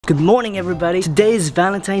Good morning, everybody. Today is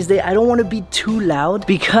Valentine's Day. I don't want to be too loud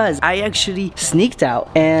because I actually sneaked out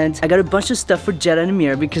and I got a bunch of stuff for Jetta and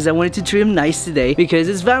Amir because I wanted to treat them nice today because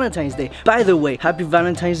it's Valentine's Day. By the way, happy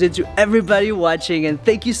Valentine's Day to everybody watching, and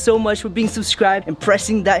thank you so much for being subscribed and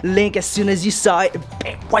pressing that link as soon as you saw it.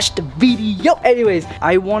 Bam, watch the video. Anyways,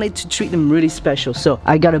 I wanted to treat them really special, so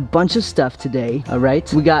I got a bunch of stuff today. All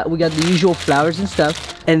right, we got the usual flowers and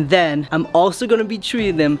stuff, and then I'm also gonna be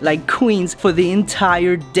treating them like queens for the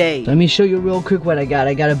entire day. Let me show you real quick what I got.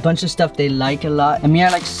 I got a bunch of stuff they like a lot. Amir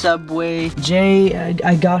likes Subway. Jay,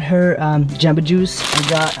 I got her Jamba Juice.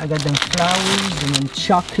 I got them flowers and then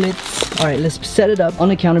chocolates. All right, let's set it up on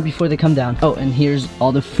the counter before they come down. Oh, and here's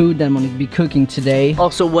all the food that I'm gonna be cooking today.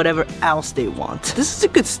 Also, whatever else they want. This is a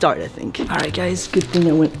good start, I think. All right, guys, good thing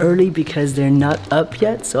I went early because they're not up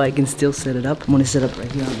yet, so I can still set it up. I'm gonna set up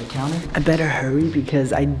right here on the counter. I better hurry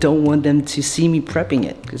because I don't want them to see me prepping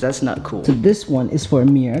it because that's not cool. So this one is for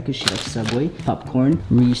Amira because she likes Subway, popcorn,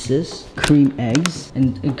 Reese's, cream eggs,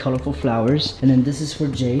 and colorful flowers. And then this is for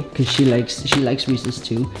Jay because she likes Reese's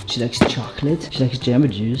too. She likes chocolate. She likes Jamba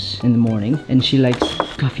Juice in the morning, and she likes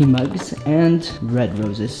coffee mugs and red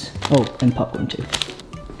roses. Oh, and popcorn too.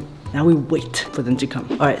 Now we wait for them to come.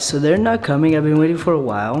 All right, so they're not coming. I've been waiting for a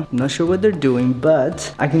while. I'm not sure what they're doing,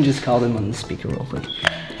 but I can just call them on the speaker real quick.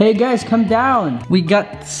 Hey guys, come down. We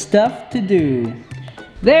got stuff to do.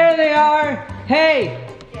 There they are. Hey.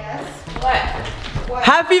 Yes. What?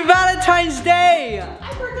 Happy Valentine's Day.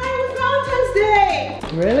 I forgot it was Valentine's Day.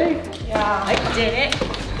 Really? Yeah. I did it.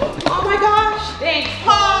 Oh my gosh. Thanks,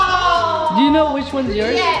 Paul. Do you know which one's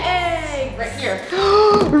yours? Yes. Right here.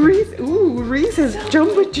 Reese. Ooh, Reese's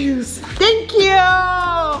Jamba Juice. Thank you.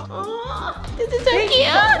 Oh, this is so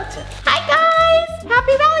cute. Hi guys.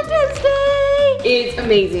 Happy Valentine's Day. It's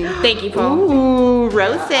amazing. Thank you, Paul. Ooh,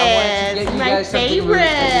 roses. My favorite.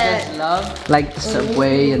 That you guys love, like the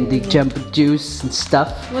Subway and the Jamba Juice and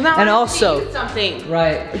stuff. Well, now and I also need something.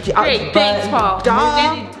 Right. Great. Thanks, Paul.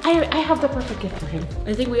 I have the perfect gift for him.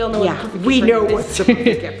 I think we all know what the perfect gift for him is. What's the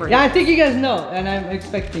perfect gift for him. Yeah, I think you guys know, and I'm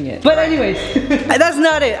expecting it. But anyways, that's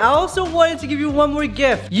not it. I also wanted to give you one more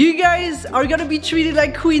gift. You guys are gonna be treated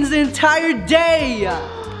like queens the entire day.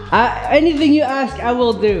 Anything you ask, I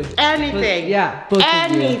will do. Anything. Yeah, both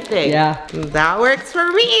anything. Of you. Yeah. That works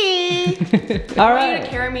for me. All I want right. you to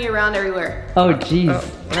carry me around everywhere. Oh, jeez.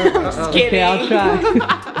 I'm just kidding. Okay, I'll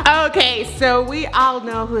try. Okay, so we all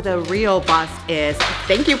know who the real boss is.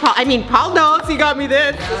 Thank you, Paul. I mean, Paul knows he got me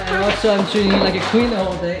this. And also, I'm treating you like a queen the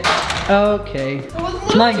whole day. Okay. I was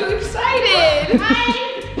a little too excited. Hi.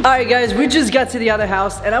 Alright guys, we just got to the other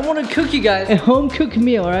house and I want to cook you guys a home cooked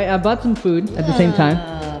meal, alright? I bought some food at the same time.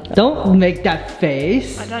 Don't make that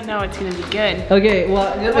face. I don't know it's gonna be good. Okay,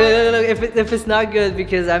 well, if it's not good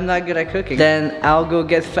because I'm not good at cooking, then I'll go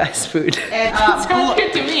get fast food. Sounds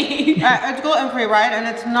good to me. It's gluten-free, right? And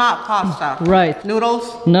it's not pasta. Right.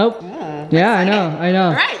 Noodles? Nope. Yeah, I know.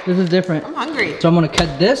 All right. This is different. I'm hungry. So I'm gonna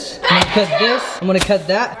cut this, I'm gonna cut this, I'm gonna cut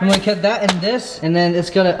that, I'm gonna cut that and this, and then it's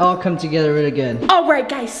gonna all come together really good. Alright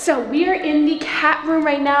guys, so we are in the cat room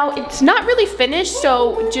right now. It's not really finished,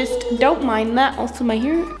 so just don't mind that. Also my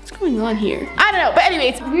hair, what's going on here? I don't know, but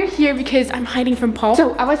anyways, we're here because I'm hiding from Paul.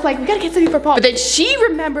 So I was like, we gotta get something for Paul. But then she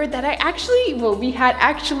remembered that we had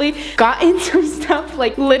actually gotten some stuff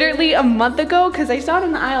like literally a month ago because I saw it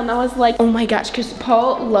in the aisle and I was like, oh my gosh, because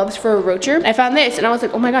Paul loves Ferrero Rocher. I found this and I was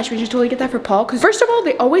like, oh my gosh, we should totally get that for Paul. Because first of all,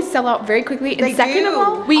 they always sell out very quickly. And second of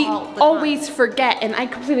all, we always forget. And I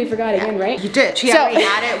completely forgot again, right? You did. She already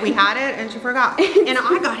had it, we had it, and she forgot. And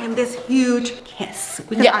I got him this huge kiss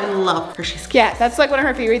because I love Hershey's Kiss. Yeah, that's like one of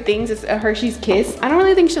her favorite things is a Hershey's Kiss. I don't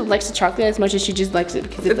really think she likes the chocolate as much as she just likes it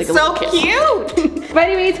because it's like a little kiss. Cute. But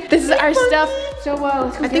anyways, this is our stuff. So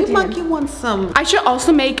let's go. I think Monkey wants some. I should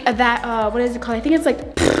also make that, what is it called? I think it's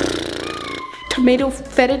like tomato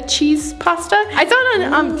feta cheese pasta. I saw it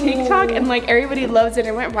on TikTok and like everybody loves it.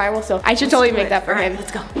 It went viral, so I should totally make that for him.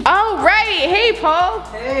 Let's go. All right, hey Paul.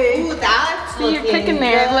 Hey. Ooh, that's So you're picking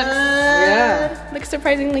there. It looks, Yeah. looks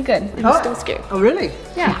surprisingly good. I'm still scared. Oh really?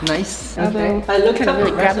 Yeah. Nice. Although, Okay. I look kind of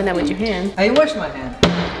really grabbing that with your hand. I wash my hand.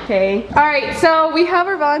 Okay. All right, so we have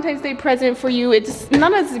our Valentine's Day present for you. It's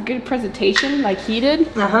not as a good presentation like he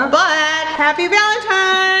did. But happy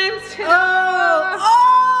Valentine's.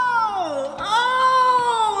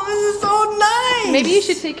 This is so nice. Maybe you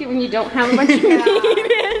should take it when you don't have a bunch of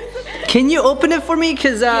ingredients. Can you open it for me?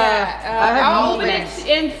 Cause I'll open it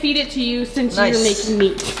and feed it to you since you're making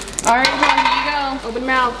meat. All right, Paul, here you go. Open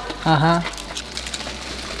mouth.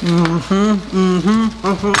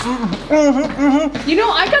 You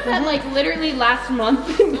know, I got that like literally last month.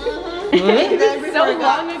 It's so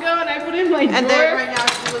long ago, and I put it in my drawer. And then right now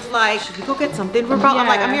she was was like, should we go get something for Paul? I'm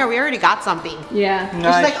like, Amira, we already got something. Yeah. And she's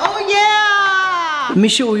like, oh yeah. Let me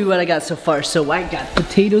show you what I got so far. So I got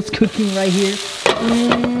potatoes cooking right here.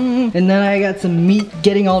 And then I got some meat,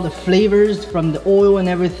 getting all the flavors from the oil and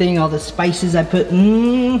everything, all the spices I put.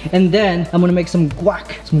 And then I'm gonna make some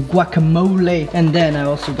guacamole. And then I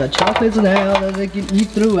also got chocolates now that I can eat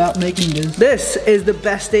throughout making this. This is the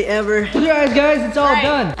best day ever. Here guys, it's all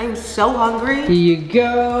done. I'm so hungry. Here you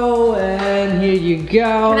go, and here you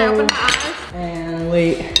go. Can I open my eyes? And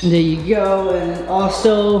wait, there you go, and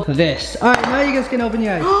also this. All right, now you guys can open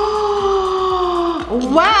your eyes.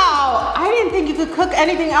 Wow, I didn't think you could cook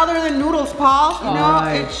anything other than noodles, Paul. You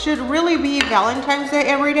know, it should really be Valentine's Day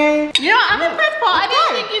every day. You know, I'm impressed, Paul. I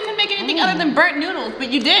didn't think you could make anything other than burnt noodles, but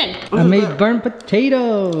you did. I made burnt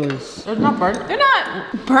potatoes. They're not burnt. They're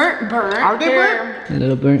not burnt. Are they burnt? A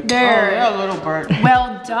little burnt. They're a little burnt.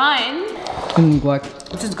 well done. Guac.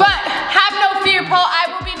 But have no fear, Paul. I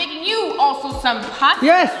will be making you also some pasta.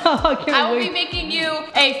 Yes! I will be making you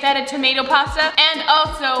a feta tomato pasta and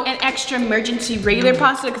also an extra emergency regular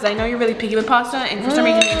pasta because I know you're really picky with pasta and for some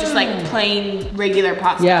reason you just like plain regular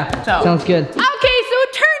pasta. Yeah, so. Sounds good. Okay, so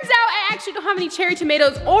it turns out I actually don't have any cherry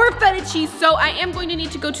tomatoes or feta cheese, so I am going to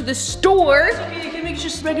need to go to the store. Okay, you can make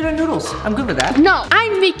just regular noodles. I'm good with that. No,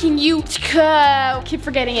 I'm making you, keep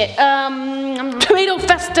forgetting it, tomato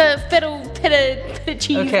feta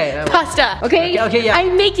cheese pasta, okay? Okay, yeah.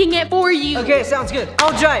 I'm making it for you. Okay, sounds good.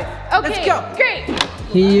 I'll drive. Okay, let's go. Great.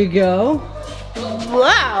 Here you go.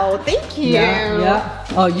 Wow, thank you. Yeah.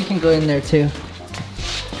 Oh, you can go in there too.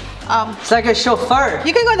 It's like a chauffeur.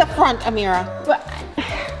 You can go to the front, Amira.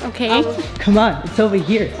 Okay. Come on, it's over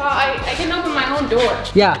here. Well, I can open my own door.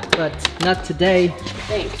 Yeah, but not today.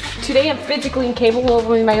 Thanks. Today I'm physically incapable of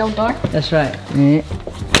opening my own door. That's right.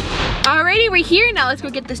 Alrighty, we're here now. Let's go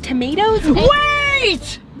get those tomatoes.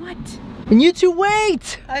 Wait! What? And you two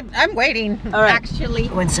wait! I'm waiting, actually.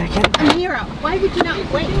 1 second. Amira, why would you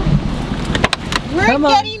not wait? We're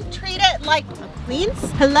getting treated like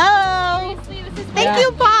queens. Hello. Thank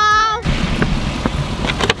you, Paul.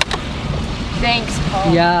 Thanks,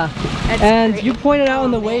 Paul. Yeah. That's great. You pointed out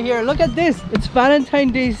on the way here, look at this. It's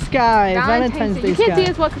Valentine's Day sky. Valentine's Day sky. You can't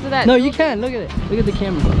see as well because of that. No, you can. Look at it. Look at the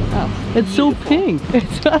camera. Oh, it's so pink.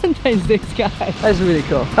 It's Valentine's Day sky. That's really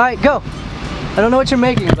cool. All right, go. I don't know what you're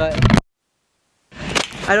making, but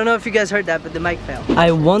I don't know if you guys heard that, but the mic fell.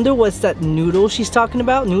 I wonder what's that noodle she's talking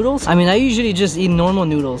about? Noodles? I mean, I usually just eat normal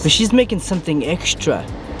noodles, but she's making something extra.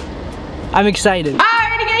 I'm excited.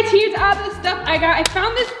 Alrighty guys, here's all the stuff I got. I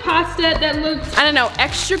found this pasta that looks, I don't know,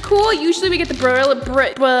 extra cool. Usually we get the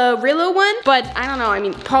Brillo one, but I don't know. I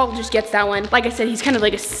mean, Paul just gets that one. Like I said, he's kind of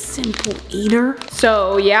like a simple eater.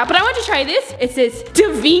 So yeah, but I want to try this. It says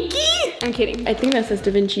Da Vinci. I'm kidding. I think that says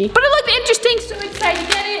Da Vinci. But it looked interesting, so I'm excited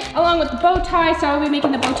to get it. Along with the bow tie, so I'll be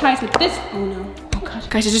making the bow ties with this. Oh no.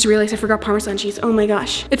 Guys, I just realized I forgot Parmesan cheese. Oh my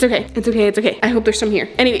gosh. It's okay. It's okay. It's okay. I hope there's some here.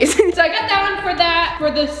 Anyways, so I got that one for that.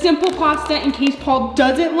 For the simple pasta in case Paul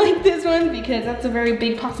doesn't like this one because that's a very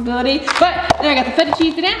big possibility. But then I got the feta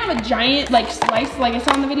cheese. They didn't have a giant like slice like I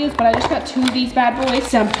saw in the videos, but I just got 2 of these bad boys.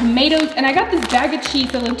 Some tomatoes, and I got this bag of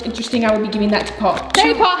cheese that looked interesting. I will be giving that to Paul.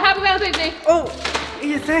 Hey Paul, happy Valentine's Day. Oh,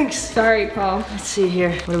 yeah, thanks. Sorry, Paul. Let's see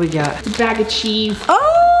here. What do we got? It's a bag of cheese.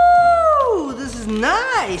 Oh, this is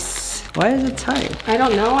nice. Why is it tight? I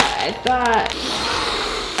don't know. I thought.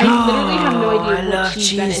 I literally have no idea what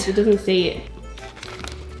cheese that is. It doesn't say it.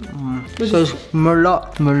 So it's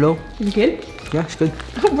Merlot. Merlot. Is it good? Yeah, it's good.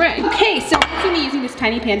 Oh, right. Okay, so I'm gonna be using this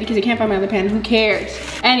tiny pan because I can't find my other pan. Who cares?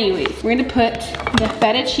 Anyways, we're gonna put the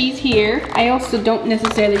feta cheese here. I also don't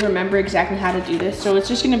necessarily remember exactly how to do this, so it's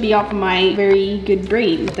just gonna be off of my very good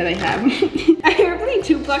brain that I have. I have putting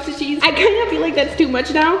 2 blocks of cheese. I kind of feel like that's too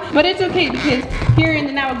much now, but it's okay because here in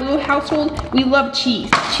the Nawalu household, we love cheese.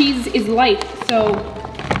 Cheese is life, so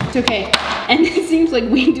it's okay. And it seems like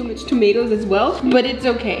way too much tomatoes as well, but it's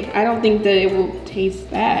okay. I don't think that it will taste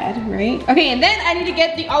bad, right? Okay, and then I need to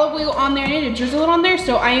get the olive oil on there. I need to drizzle it on there,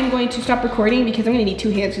 so I am going to stop recording because I'm gonna need 2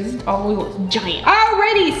 hands because this olive oil is giant.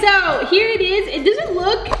 Alrighty, so here it is. It doesn't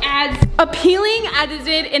look as appealing as it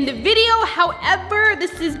did in the video. However,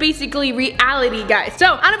 this is basically reality, guys.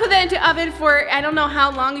 So I'm gonna put that into oven for I don't know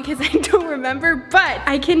how long because I don't remember, but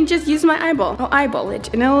I can just use my eyeball. I'll eyeball it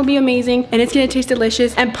and it'll be amazing and it's gonna taste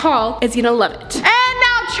delicious and Paul is gonna love it. And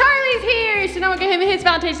now Charlie's here, so now we're gonna give him his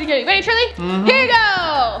Valentine's Day. Ready, Charlie? Here you go.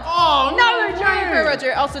 Oh, now we're trying Ferrero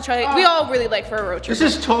Rocher. Also, Charlie, we all really like Ferrero Rocher. This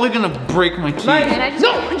is totally gonna break my teeth. And I just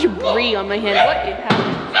don't want you to breathe on my hand. What is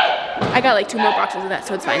happening? I got like 2 more boxes of that,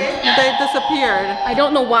 so it's fine. They disappeared. I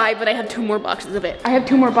don't know why, but I have 2 more boxes of it. I have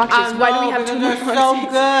 2 more boxes. Why do we have 2 more boxes? They're so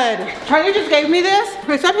good. Charlie just gave me this.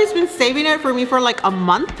 He said he's been saving it for me for like a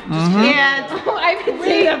month. And I've been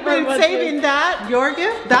saving that, your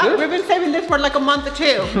gift, that. We've been saving this for like a month or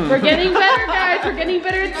 2. We're getting better, guys. We're getting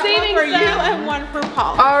better at saving One for you stuff. and one for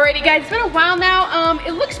Paul. Alrighty, guys. It's been a while now.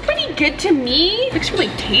 It looks pretty good to me. It looks really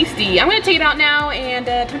tasty. I'm gonna take it out now and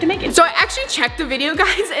time to make it. So I actually checked the video,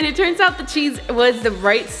 guys, and it turns out the cheese was the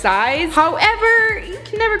right size. However, you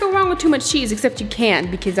can never go wrong with too much cheese, except you can,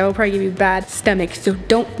 because that will probably give you a bad stomach. So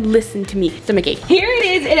don't listen to me. Stomach ache. Here it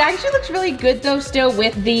is. It actually looks really good though, still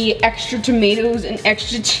with the extra tomatoes and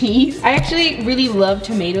extra cheese. I actually really love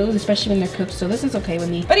tomatoes, especially when they're cooked, so this is okay with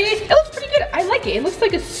me. But anyways, it looks pretty good. I like it. It looks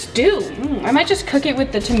like a stew. I might just cook it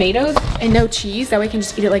with the tomatoes and no cheese. That way I can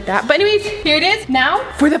just eat it like that. But anyways, here it is. Now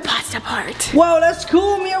for the pasta part. Wow, that's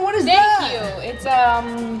cool, Mia. What is that? Thank you.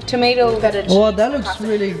 It's tomato feta cheese. Oh, that looks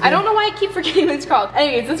really good. I don't know why I keep forgetting what it's called.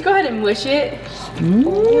 Anyways, let's go ahead and mush it.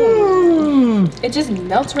 It just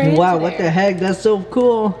melts right Wow, into what there. the heck? That's so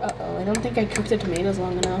cool. Uh-oh, I don't think I cooked the tomatoes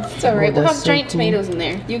long enough. It's alright, we'll that's have so giant cool. tomatoes in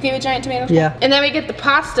there. You okay with giant tomatoes? Yeah. And then we get the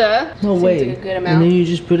pasta. No Seems way. like a good And amount. then you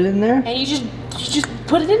just put it in there? And you just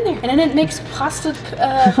put it in there. And then it makes pasta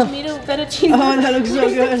tomato feta cheese. Oh, that looks so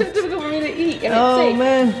good. It's so difficult for me to eat. And Oh, say,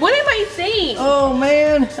 man. What am I saying? Oh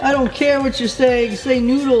man, I don't care what you're saying. Say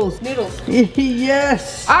noodles. Noodles.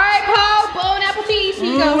 Yes. Alright, Paul, bowl and apple cheese.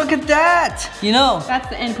 Here you go. Look at that. You know, That's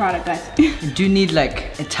the end product, guys. you do need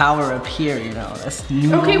like a tower up here, you know. That's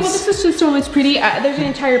noodles. Okay, well this is just so much pretty. There's an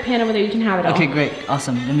entire pan over there. You can have it all. Okay, great.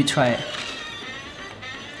 Awesome. Let me try it.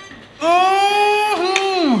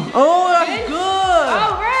 Mm-hmm. Oh, that's good.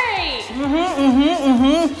 All right.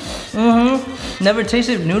 Never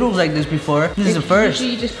tasted noodles like this before. This is the first.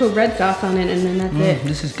 Usually you just put red sauce on it and then that's it.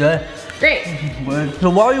 This is good. Great. Word. So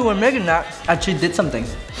while you were making that, I actually did something.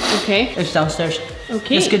 Okay. It's downstairs.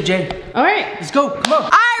 Okay. Let's get Jay. All right. Let's go. Come on.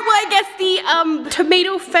 Alright, well I guess the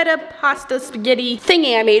tomato feta pasta spaghetti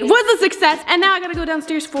thingy I made was a success, and now I gotta go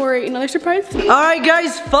downstairs for another surprise. All right,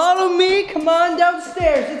 guys, follow me. Come on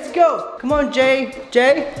downstairs. Let's go. Come on, Jay.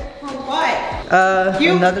 Jay. What?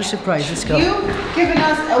 Another surprise. Let's go. You've given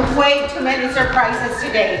us way too many surprises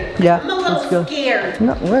today. Yeah, I'm a let's go. little scared.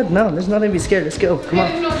 No, what? No, there's nothing to be scared. Let's go. Come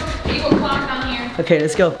on. There's no evil clock down here. Okay,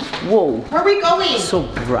 let's go. Whoa. Where are we going? So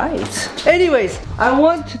bright. Anyways, I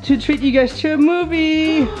want to treat you guys to a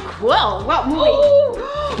movie. Whoa, what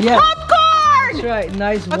movie? Yeah. Popcorn! That's right.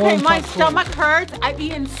 Nice warm Okay, my popcorn. stomach hurts. I've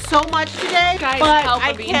eaten so much today, Guys, but help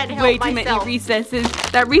I me. can't help Way too myself. many Reese's.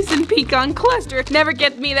 That Reese's pecan cluster. Never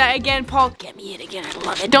get me that again, Paul. Get me it again. I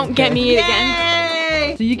love it. Don't get me it again.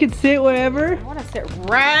 Yay! So you can sit wherever. I want to sit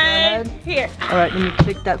right here. All right, let me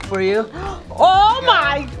click that for you. Oh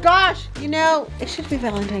my gosh! You know, it should be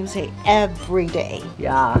Valentine's Day every day.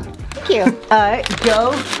 Yeah. Thank you. All right,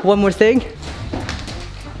 go. One more thing.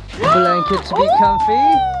 Blanket to be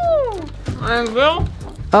comfy. I will.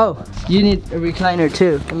 Oh, you need a recliner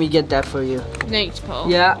too. Let me get that for you. Thanks, Paul.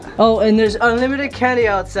 Yeah. Oh, and there's unlimited candy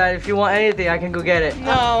outside. If you want anything, I can go get it.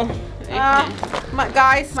 No.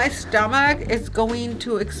 Guys, my stomach is going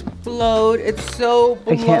to explode. It's so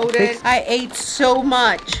I can't bloated. fix- I ate so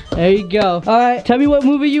much. There you go. All right, tell me what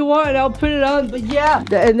movie you want and I'll put it on. But yeah,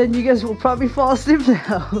 and then you guys will probably fall asleep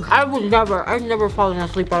now. I've never fallen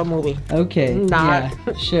asleep on a movie. Okay. Not.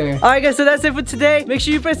 Yeah, sure. All right, guys, so that's it for today. Make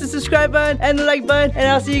sure you press the subscribe button and the like button, and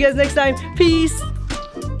I'll see you guys next time. Peace.